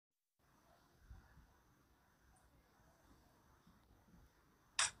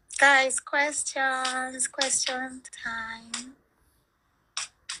Guys, question time.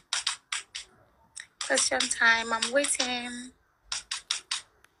 Question time. I'm waiting.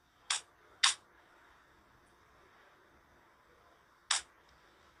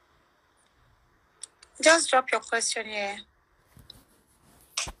 Just drop your question here.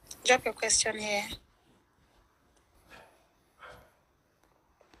 Drop your question here.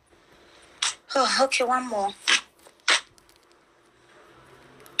 Oh, okay, one more.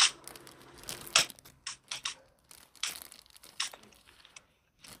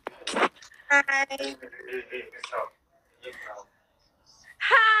 Hi.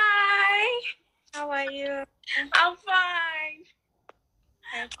 Hi. How are you? I'm fine.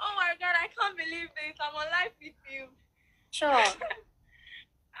 Oh my God, I can't believe this. I'm on live with you. Sure.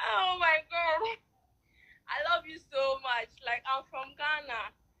 Oh my God. I love you so much. Like, I'm from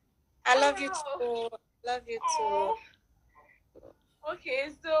Ghana. I love you too. Love you too.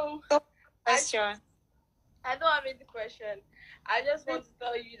 Okay, so question. I don't have any question. I just want to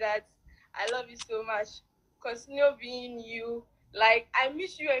tell you that I love you so much. Continue being you. Like, I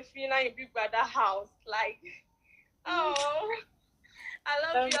miss you and Phyna in Big Brother house. Like, oh, I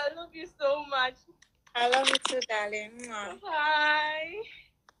love you so much. I love you too, darling. Bye.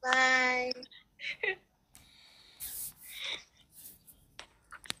 Bye.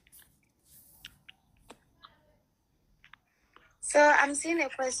 So I'm seeing a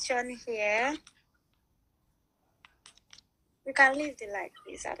question here. You can leave the light,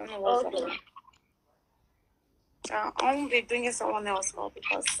 please. I don't know what's up. I won't be bringing someone else up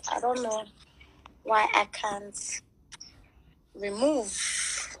because I don't know why I can't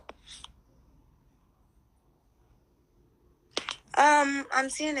remove. I'm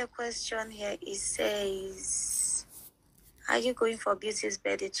seeing a question here. It says, "Are you going for Beauty's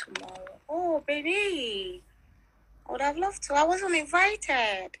birthday tomorrow?" Oh, baby, I would have loved to. I wasn't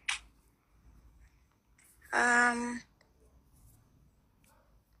invited.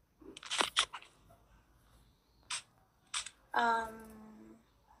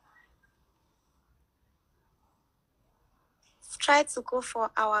 Try to go for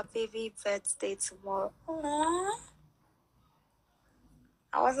our baby birthday tomorrow. Aww.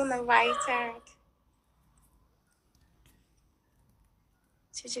 I wasn't invited.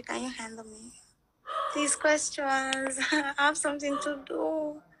 Chichi, can you handle me? These questions, I have something to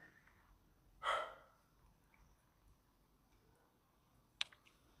do.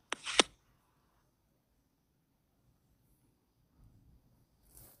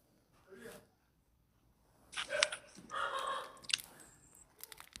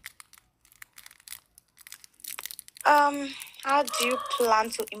 How do you plan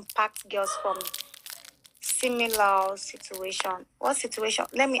to impact girls from similar situation? What situation?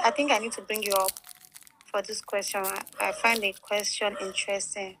 I think I need to bring you up for this question. I find the question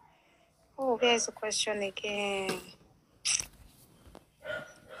interesting. Oh, where's the question again?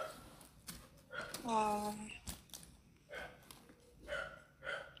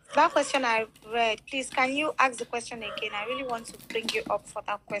 That question I read, please, can you ask the question again? I really want to bring you up for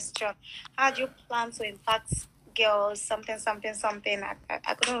that question. How do you plan to impact girls? Something.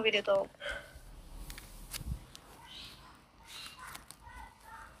 I couldn't read it all.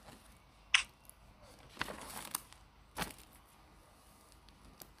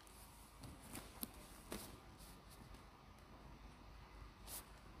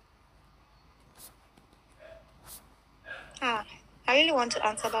 I really want to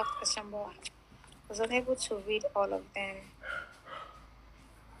answer that question, but I was unable to read all of them.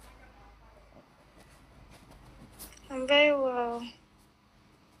 I'm very well.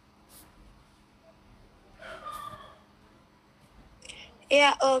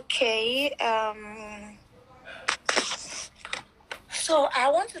 Yeah, okay. So I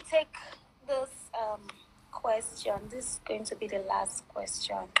want to take this question. This is going to be the last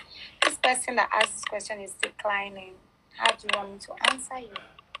question. This person that asked this question is declining. How do you want me to answer you?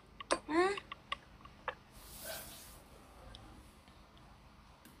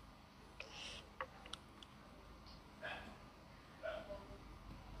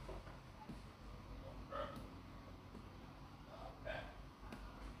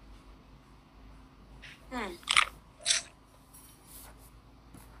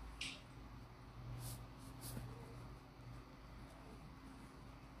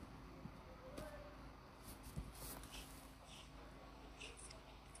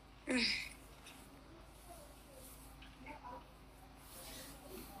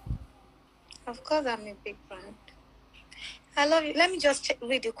 Of course, I'm a big brand. I love you. Let me just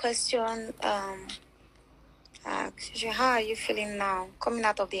read the question. How are you feeling now? Coming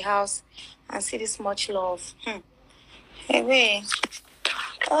out of the house and see this much love. Hey, wait.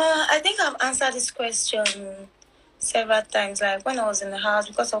 I think I've answered this question several times. Like when I was in the house,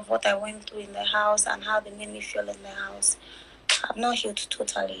 because of what I went through in the house and how they made me feel in the house, I've not healed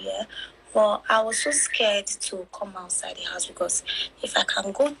totally yet. But I was so scared to come outside the house because if I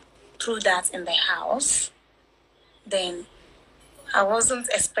can go through that in the house, then I wasn't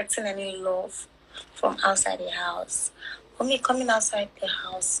expecting any love from outside the house. For me, coming outside the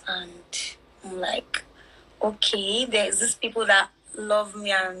house and I'm like, okay, there's these people that love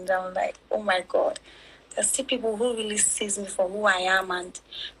me and I'm like, oh my God. There's still people who really sees me for who I am and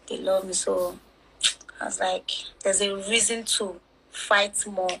they love me. So I was like, there's a reason to fight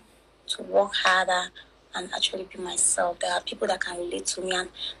more, to work harder and actually be myself. There are people that can relate to me and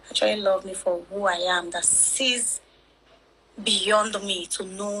actually love me for who I am, that sees beyond me to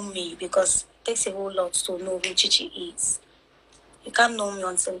know me, because it takes a whole lot to know who Chichi is. You can't know me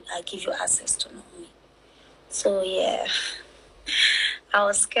until I give you access to know me. So yeah, I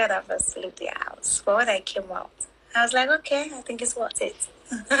was scared at first to leave the house. But when I came out, I was like, okay, I think it's worth it.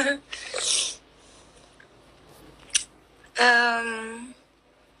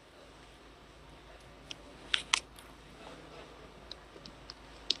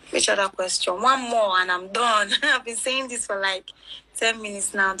 Which other question? One more and I'm done. I've been saying this for like 10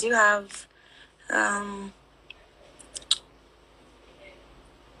 minutes now. Do you have um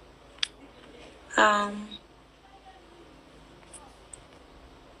um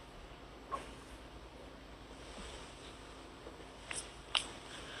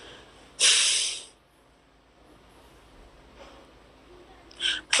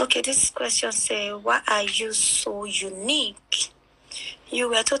okay, this question say, why are you so unique? You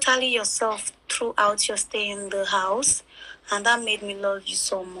were totally yourself throughout your stay in the house, and that made me love you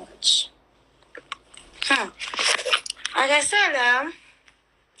so much. Like I said,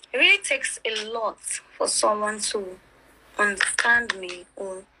 it really takes a lot for someone to understand me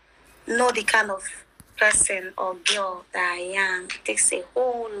or know the kind of person or girl that I am. It takes a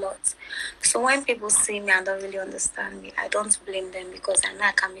whole lot. So when people see me and don't really understand me, I don't blame them, because I know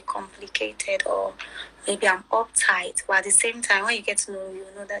I can be complicated or maybe I'm uptight. But at the same time, when you get to know me, you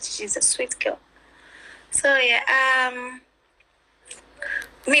know that she's a sweet girl. So yeah,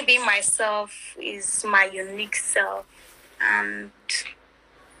 me being myself is my unique self, and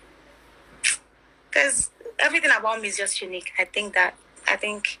because everything about me is just unique. I think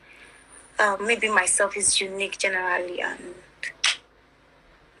maybe myself is unique generally, and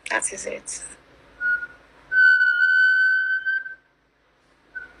that is it.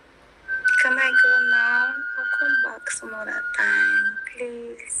 Can I go now? I'll come back some other time,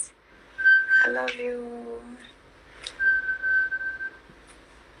 please. I love you.